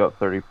is. To give up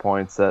 30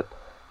 points,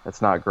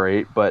 that's not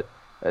great, but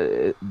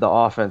the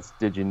offense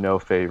did you no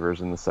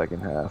favors in the second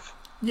half.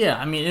 Yeah,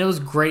 I mean, it was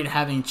great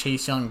having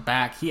Chase Young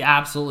back. He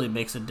absolutely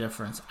makes a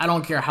difference. I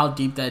don't care how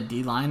deep that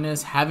D-line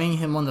is. Having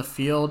him on the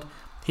field,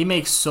 he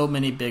makes so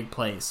many big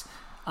plays.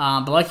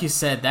 But like you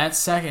said, that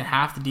second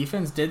half, the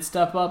defense did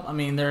step up. I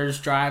mean, there's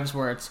drives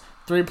where it's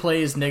 3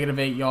 plays,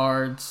 -8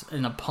 yards,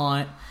 and a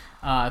punt.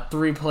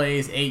 3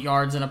 plays, 8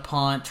 yards, and a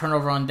punt.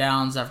 Turnover on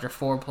downs after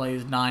 4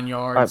 plays, 9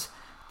 yards.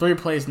 3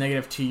 plays,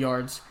 -2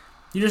 yards.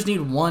 You just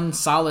need one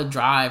solid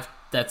drive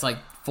that's like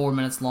 4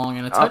 minutes long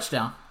and a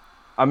touchdown.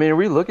 I mean, are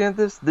we looking at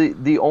this?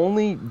 The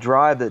only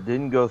drive that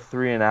didn't go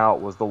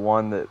 3-and-out was the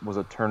one that was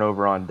a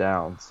turnover on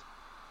downs.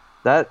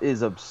 That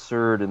is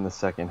absurd in the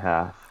second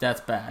half. That's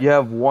bad. You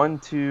have 1,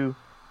 2,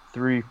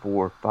 3,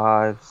 4,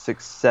 5,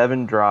 6,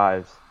 7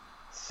 drives.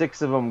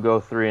 6 of them go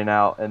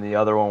 3-and-out, and the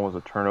other one was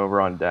a turnover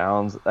on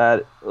downs.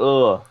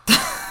 Oh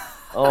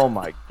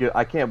my God.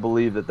 I can't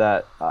believe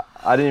that.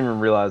 I didn't even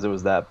realize it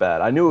was that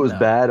bad. I knew it was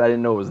bad. I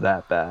didn't know it was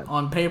that bad.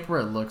 On paper,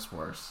 it looks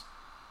worse.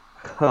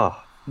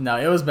 Oh. No,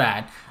 it was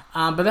bad.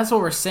 But that's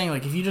what we're saying.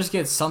 Like, if you just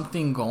get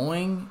something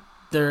going,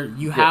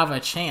 you have a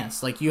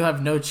chance. Like, you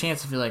have no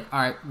chance if you're like, all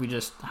right, we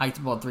just hiked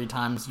the ball 3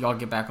 times. Y'all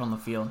get back on the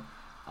field.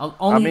 You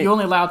only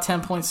allow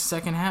 10 points the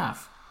second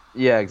half.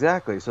 Yeah,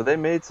 exactly. So they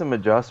made some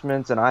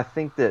adjustments, and I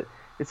think that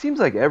it seems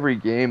like every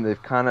game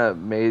they've kind of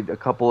made a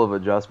couple of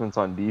adjustments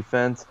on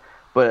defense.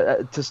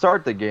 But to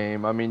start the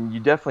game, I mean, you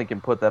definitely can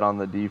put that on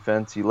the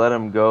defense. You let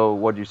them go,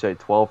 what'd you say,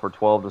 12 for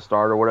 12 to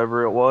start or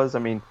whatever it was. I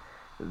mean,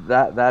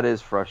 that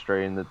is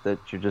frustrating that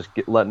you're just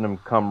letting them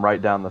come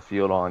right down the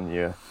field on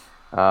you.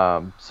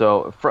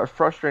 So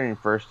frustrating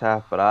first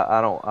half, but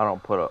I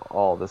don't put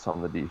all this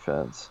on the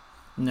defense.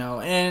 No,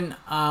 and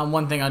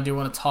one thing I do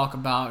want to talk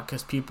about,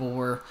 because people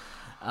were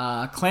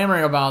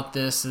clamoring about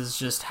this, is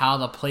just how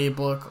the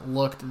playbook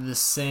looked the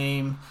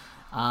same.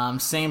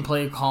 Same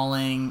play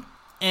calling.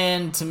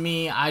 And to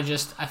me, I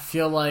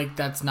feel like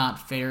that's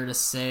not fair to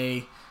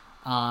say.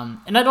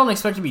 And I don't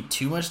expect it to be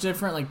too much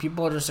different. Like,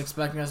 people are just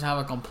expecting us to have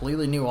a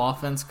completely new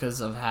offense because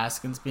of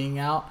Haskins being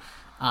out.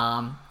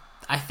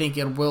 I think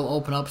it will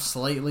open up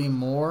slightly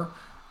more.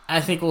 I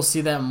think we'll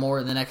see that more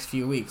in the next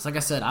few weeks. Like I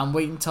said, I'm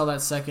waiting until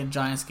that second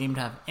Giants game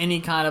to have any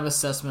kind of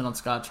assessment on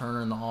Scott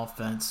Turner in the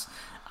offense.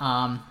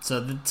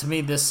 To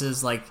me, this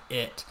is like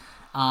it.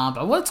 But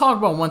I want to talk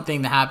about one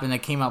thing that happened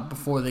that came out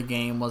before the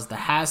game was the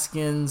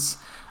Haskins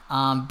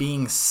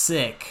being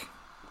sick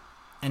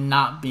and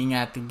not being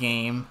at the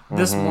game. Mm-hmm.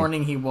 This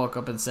morning he woke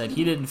up and said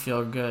he didn't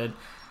feel good.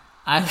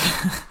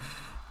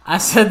 I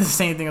said the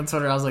same thing on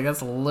Twitter. I was like,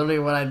 that's literally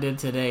what I did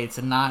today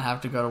to not have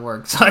to go to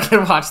work so I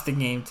could watch the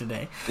game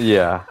today.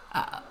 Yeah.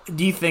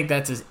 Do you think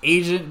that's his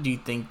agent? Do you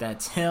think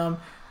that's him?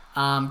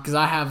 Because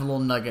I have a little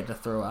nugget to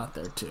throw out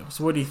there too.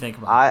 So what do you think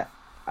about it?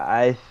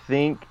 I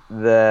think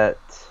that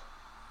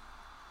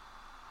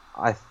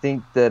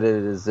it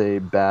is a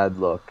bad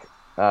look.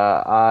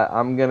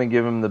 I'm going to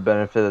give him the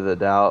benefit of the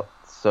doubt.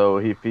 So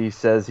if he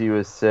says he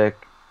was sick,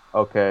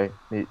 okay,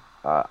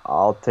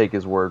 I'll take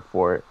his word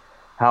for it.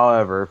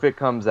 However, if it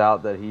comes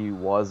out that he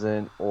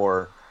wasn't,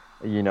 or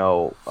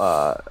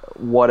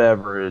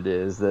whatever it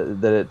is,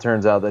 that it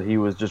turns out that he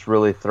was just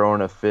really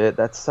throwing a fit,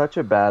 that's such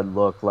a bad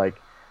look. Like,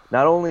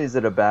 not only is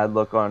it a bad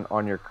look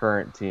on your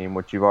current team,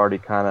 which you've already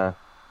kind of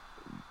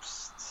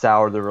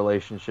soured the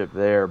relationship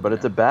there, but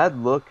it's a bad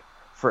look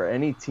for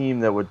any team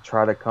that would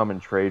try to come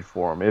and trade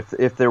for him,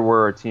 if there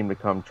were a team to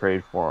come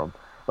trade for him.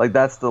 Like,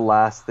 that's the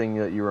last thing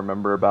that you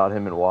remember about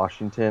him in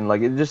Washington.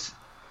 Like, it just,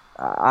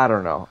 I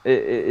don't know.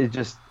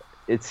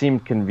 It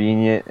seemed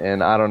convenient,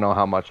 and I don't know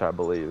how much I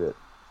believe it.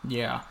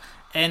 Yeah,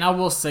 and I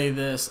will say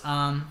this.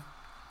 My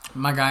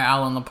guy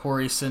Alan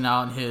Lepore sent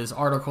out his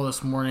article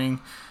this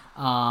morning,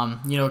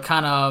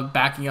 kind of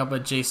backing up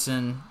what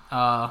Jason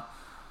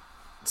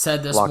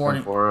said this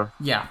morning.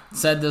 Yeah,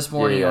 said this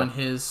morning on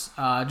his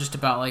just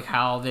about like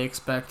how they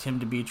expect him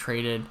to be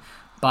traded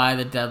by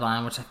the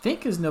deadline, which I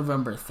think is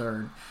November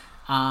 3rd.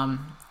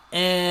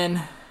 And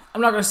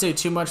I'm not going to say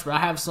too much, but I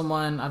have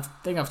someone I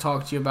think I've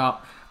talked to you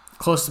about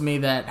close to me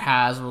that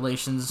has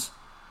relations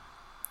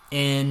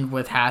in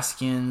with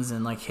Haskins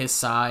and like his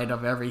side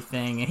of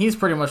everything, and he's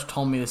pretty much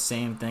told me the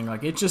same thing.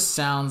 Like, it just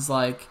sounds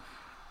like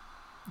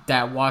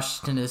that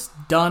Washington is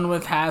done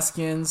with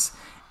Haskins,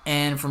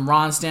 and from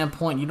Ron's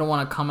standpoint, you don't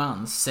want to come out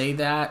and say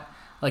that.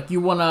 Like, you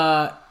want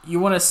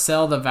to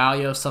sell the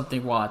value of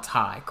something while it's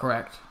high,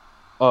 correct?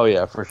 Oh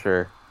yeah, for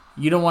sure.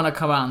 You don't want to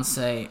come out and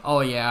say, oh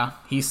yeah,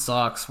 he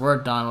sucks, we're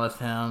done with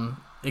him,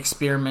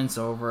 experiment's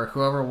over,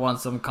 whoever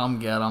wants him, come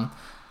get him.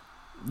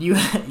 You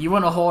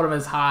want to hold him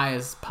as high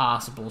as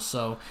possible.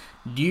 So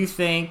do you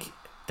think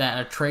that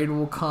a trade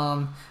will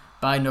come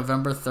by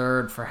November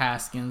 3rd for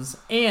Haskins?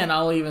 And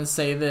I'll even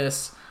say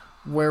this,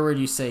 where would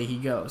you say he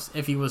goes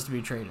if he was to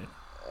be traded?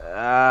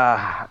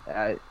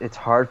 It's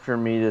hard for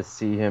me to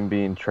see him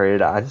being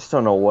traded. I just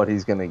don't know what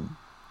he's going to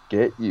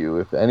get you,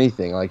 if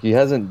anything. Like, he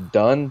hasn't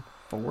done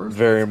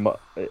very much.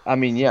 I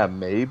mean, yeah,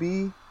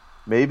 maybe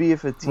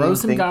if a team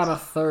Rosen got a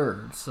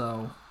third,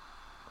 so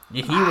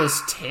he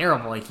was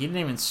terrible. Like, he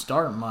didn't even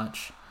start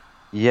much.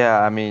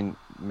 Yeah, I mean,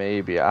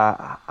 maybe.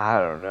 I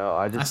don't know.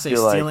 I say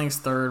Stealing's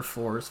third,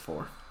 four is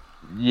four.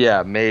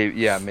 Yeah,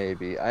 maybe.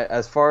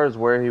 As far as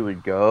where he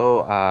would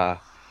go, I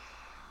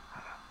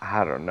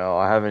don't know.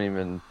 I haven't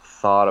even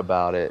thought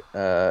about it.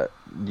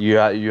 You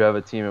have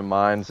a team in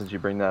mind since you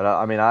bring that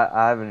up? I mean,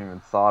 I haven't even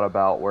thought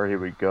about where he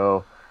would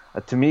go.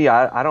 To me,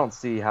 I don't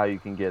see how you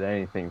can get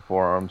anything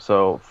for him.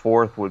 So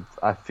fourth would,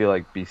 I feel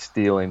like, be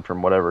stealing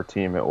from whatever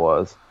team it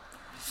was.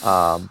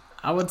 I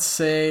would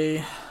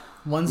say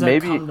ones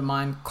that come to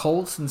mind,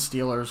 Colts and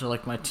Steelers are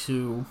like my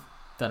two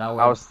that I would.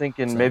 I was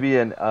thinking maybe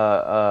an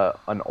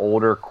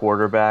older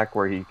quarterback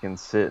where he can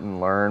sit and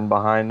learn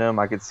behind him.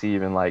 I could see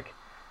even like,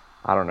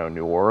 I don't know,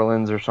 New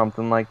Orleans or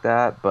something like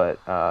that. But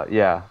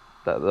yeah,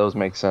 those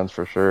make sense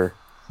for sure.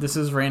 This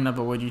is random,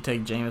 but would you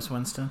take Jameis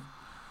Winston?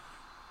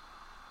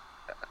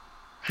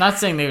 Not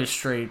saying they would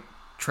straight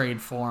trade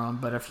for him,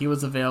 but if he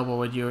was available,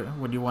 would you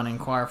want to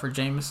inquire for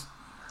Jameis?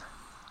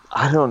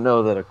 I don't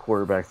know that a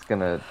quarterback's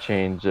gonna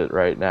change it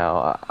right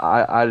now.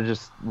 I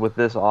just, with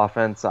this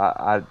offense,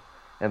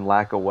 and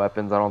lack of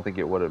weapons, I don't think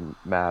it would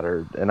have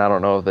mattered. And I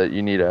don't know that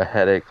you need a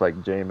headache like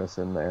Jameis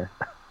in there.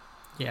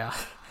 Yeah,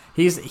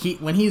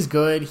 when he's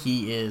good,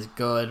 he is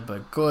good.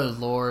 But good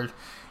Lord,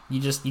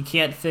 you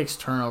can't fix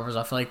turnovers.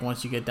 I feel like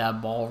once you get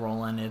that ball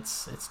rolling,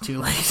 it's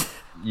too late.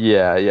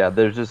 Yeah.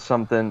 There's just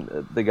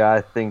something. The guy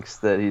thinks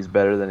that he's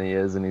better than he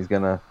is, and he's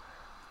gonna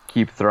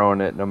keep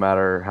throwing it no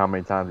matter how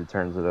many times he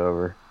turns it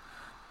over.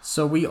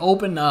 So we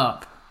open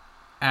up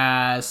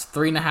as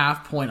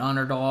 3.5-point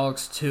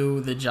underdogs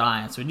to the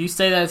Giants. Would you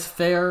say that's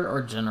fair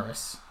or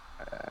generous?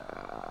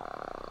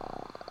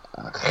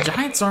 The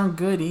Giants aren't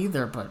good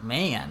either, but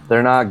man,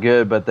 they're not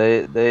good. But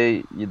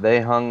they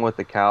hung with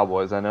the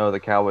Cowboys. I know the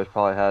Cowboys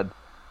probably had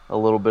a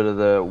little bit of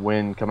the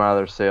wind come out of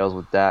their sails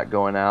with Dak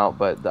going out,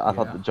 but I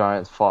thought the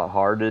Giants fought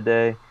hard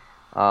today.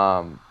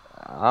 I'm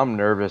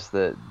nervous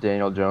that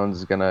Daniel Jones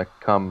is gonna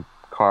come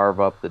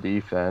carve up the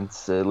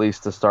defense, at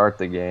least to start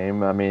the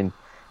game. I mean,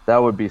 that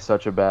would be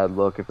such a bad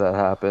look if that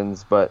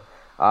happens. But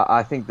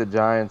I think the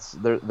Giants,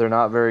 they're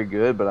not very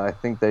good, but I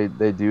think they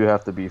do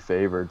have to be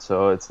favored.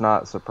 So it's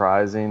not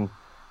surprising.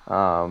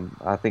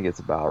 I think it's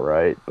about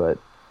right, but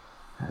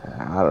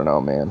I don't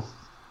know, man.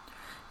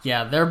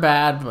 Yeah, they're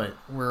bad, but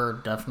we're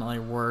definitely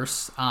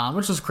worse,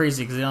 which is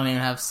crazy because they don't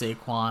even have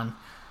Saquon.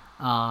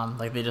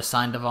 Like they just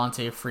signed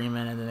Devontae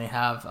Freeman, and then they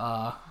have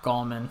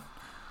Gallman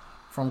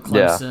from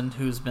Clemson,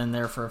 who's been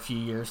there for a few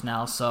years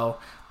now. So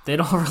they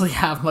don't really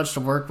have much to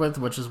work with,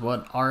 which is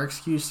what our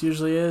excuse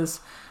usually is,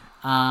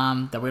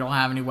 that we don't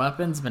have any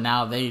weapons. But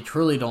now they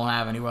truly don't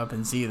have any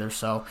weapons either.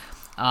 So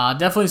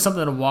definitely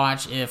something to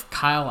watch if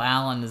Kyle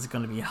Allen is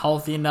going to be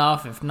healthy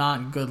enough. If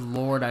not, good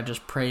Lord, I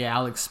just pray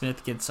Alex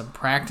Smith gets some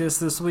practice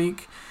this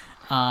week.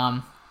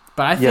 But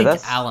I think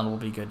Allen will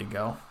be good to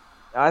go.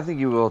 I think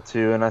you will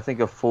too, and I think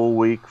a full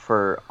week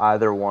for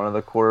either one of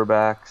the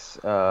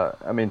quarterbacks,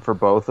 for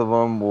both of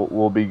them,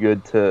 will be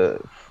good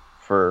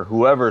for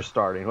whoever's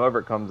starting, whoever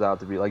it comes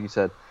out to be. Like you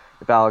said,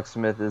 if Alex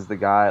Smith is the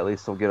guy, at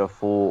least he'll get a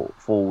full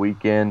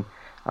weekend.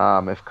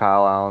 If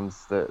Kyle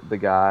Allen's the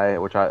guy,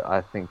 which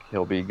I think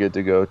he'll be good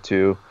to go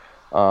too,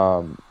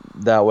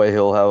 that way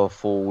he'll have a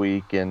full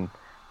week and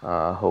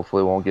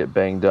hopefully won't get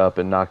banged up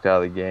and knocked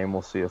out of the game.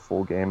 We'll see a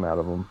full game out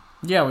of him.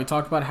 Yeah, we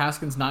talked about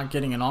Haskins not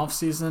getting an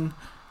offseason.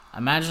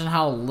 Imagine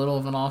how little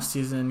of an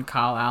offseason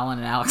Kyle Allen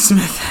and Alex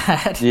Smith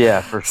had. Yeah,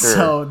 for sure.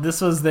 So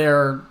this was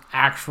their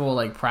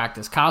actual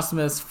practice. Kyle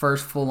Smith's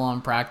first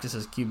full-on practice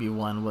as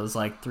QB1 was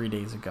 3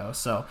 days ago.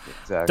 So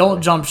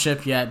Don't jump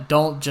ship yet.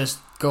 Don't just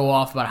go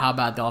off about how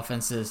bad the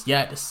offense is.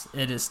 Yet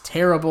it is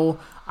terrible.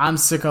 I'm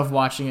sick of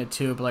watching it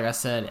too. But like I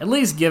said, at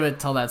least give it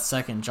till that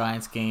second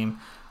Giants game.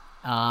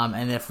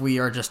 And if we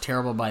are just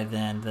terrible by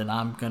then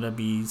I'm going to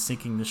be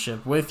sinking the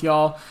ship with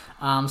y'all.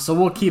 So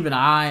we'll keep an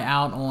eye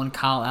out on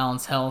Kyle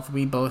Allen's health.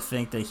 We both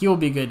think that he'll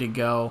be good to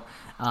go.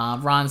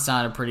 Ron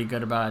sounded pretty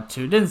good about it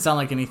too. It didn't sound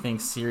like anything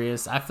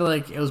serious. I feel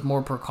like it was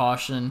more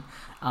precaution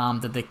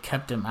that they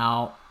kept him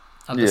out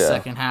of the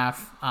second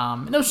half.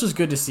 And it was just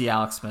good to see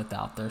Alex Smith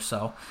out there.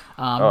 So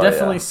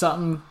definitely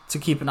something to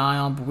keep an eye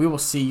on. But we will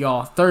see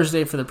y'all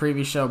Thursday for the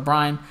preview show.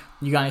 Brian,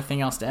 you got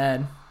anything else to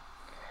add?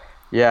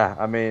 Yeah,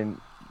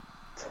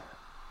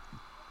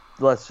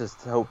 let's just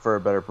hope for a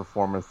better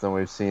performance than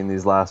we've seen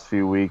these last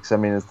few weeks.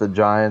 It's the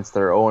Giants.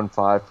 They're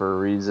 0-5 for a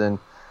reason.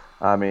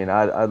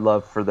 I'd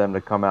love for them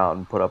to come out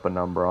and put up a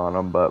number on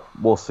them, but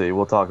we'll see.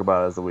 We'll talk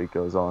about it as the week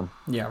goes on.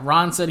 Yeah,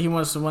 Ron said he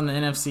wants to win the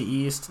NFC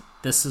East.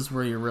 This is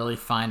where you really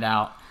find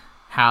out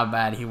how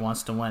bad he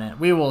wants to win it.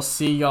 We will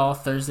see y'all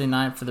Thursday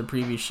night for the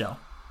preview show.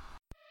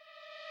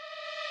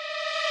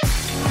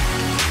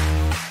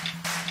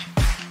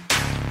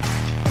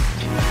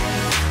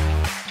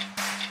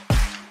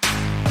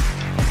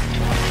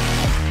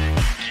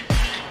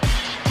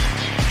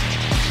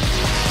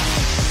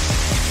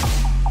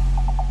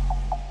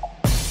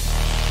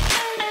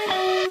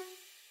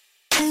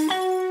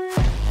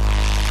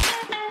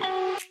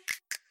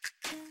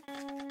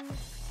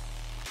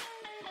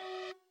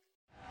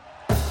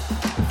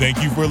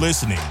 Thank you for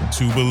listening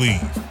to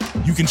Believe.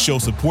 You can show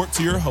support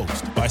to your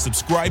host by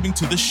subscribing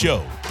to the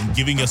show and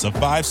giving us a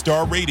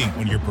 5-star rating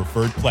on your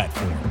preferred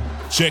platform.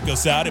 Check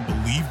us out at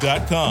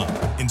Believe.com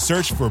and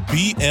search for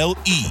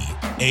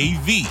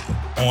BLEAV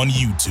on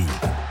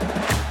YouTube.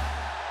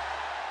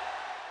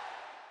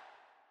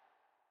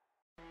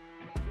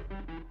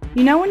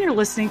 You know when you're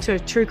listening to a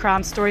true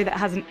crime story that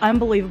has an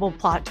unbelievable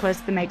plot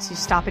twist that makes you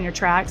stop in your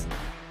tracks?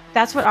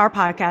 That's what our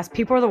podcast,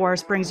 People Are the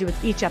Worst, brings you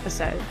with each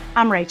episode.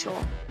 I'm Rachel.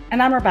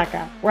 And I'm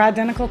Rebecca. We're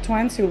identical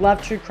twins who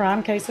love true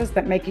crime cases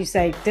that make you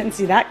say, didn't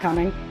see that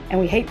coming, and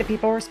we hate the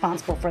people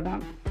responsible for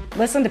them.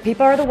 Listen to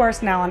People Are the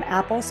Worst now on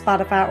Apple,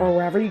 Spotify, or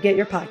wherever you get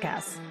your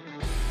podcasts.